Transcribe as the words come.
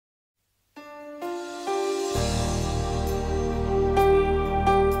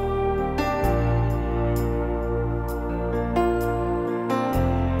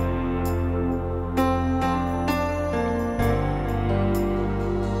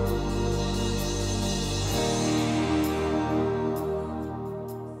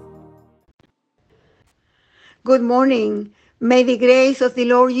Good morning. May the grace of the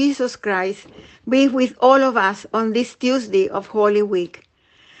Lord Jesus Christ be with all of us on this Tuesday of Holy Week.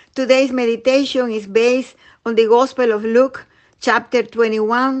 Today's meditation is based on the Gospel of Luke, chapter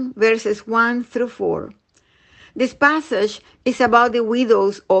 21, verses 1 through 4. This passage is about the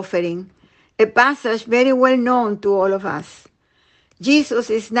widow's offering, a passage very well known to all of us.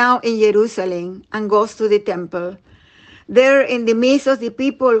 Jesus is now in Jerusalem and goes to the temple. There, in the midst of the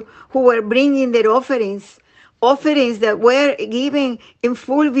people who were bringing their offerings that were given in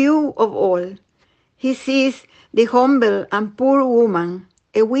full view of all, he sees the humble and poor woman,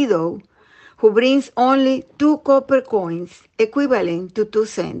 a widow, who brings only 2 copper coins, equivalent to 2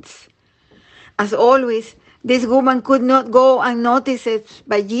 cents. As always, this woman could not go unnoticed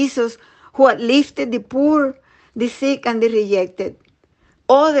by Jesus, who had lifted the poor, the sick, and the rejected.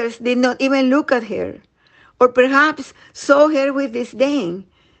 Others did not even look at her, or perhaps saw her with disdain,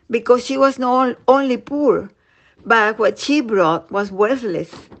 because she was not only poor, but what she brought was worthless.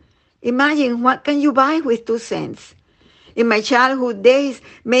 Imagine, what can you buy with 2 cents? In my childhood days,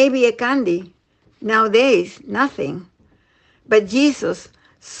 maybe a candy. Nowadays, nothing. But Jesus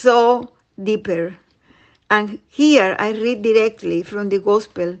saw deeper. And here I read directly from the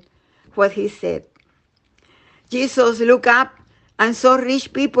gospel what he said. Jesus looked up and saw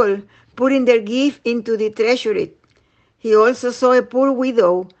rich people putting their gift into the treasury. He also saw a poor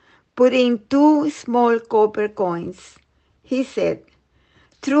widow putting 2 small copper coins. He said,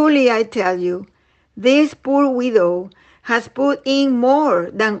 "Truly I tell you, this poor widow has put in more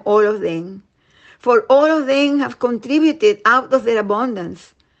than all of them, for all of them have contributed out of their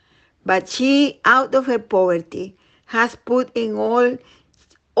abundance, but she, out of her poverty, has put in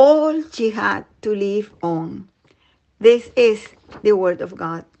all she had to live on." This is the word of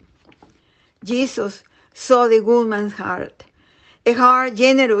God. Jesus saw the good man's heart, a heart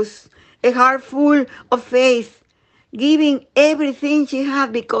generous, a heart full of faith, giving everything she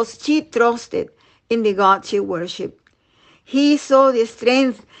had because she trusted in the God she worshiped. He saw the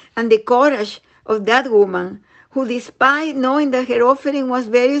strength and the courage of that woman who, despite knowing that her offering was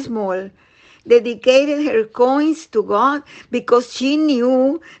very small, dedicated her coins to God because she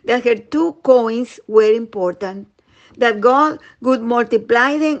knew that her 2 coins were important, that God would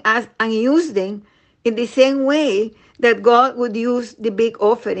multiply them and use them in the same way that God would use the big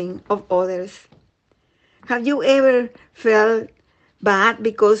offering of others. Have you ever felt bad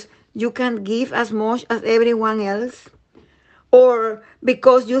because you can't give as much as everyone else? Or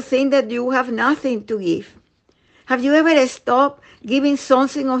because you think that you have nothing to give? Have you ever stopped giving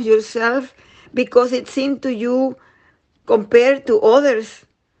something of yourself because it seemed to you, compared to others,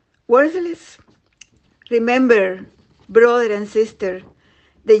 worthless? Remember, brother and sister,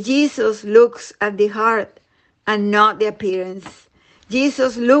 that Jesus looks at the heart and not the appearance.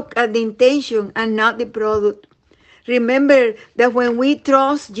 Jesus looks at the intention and not the product. Remember that when we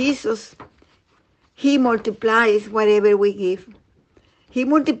trust Jesus, he multiplies whatever we give. He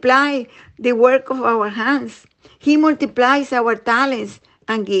multiplies the work of our hands. He multiplies our talents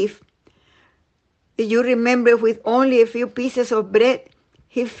and gift. If you remember, with only a few pieces of bread,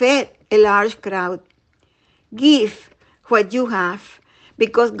 he fed a large crowd. Give what you have,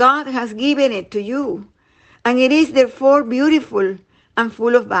 because God has given it to you, and it is therefore beautiful and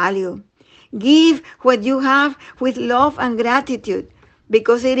full of value. Give what you have with love and gratitude,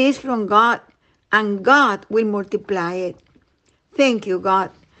 because it is from God, and God will multiply it. Thank you,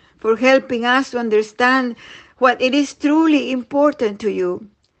 God, for helping us to understand what it is truly important to you.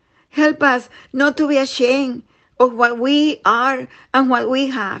 Help us not to be ashamed of what we are and what we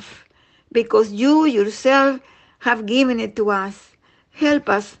have, because you yourself have given it to us. Help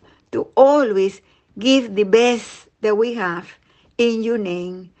us to always give the best that we have in your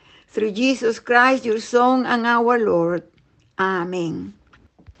name. Through Jesus Christ, your Son and our Lord. Amen.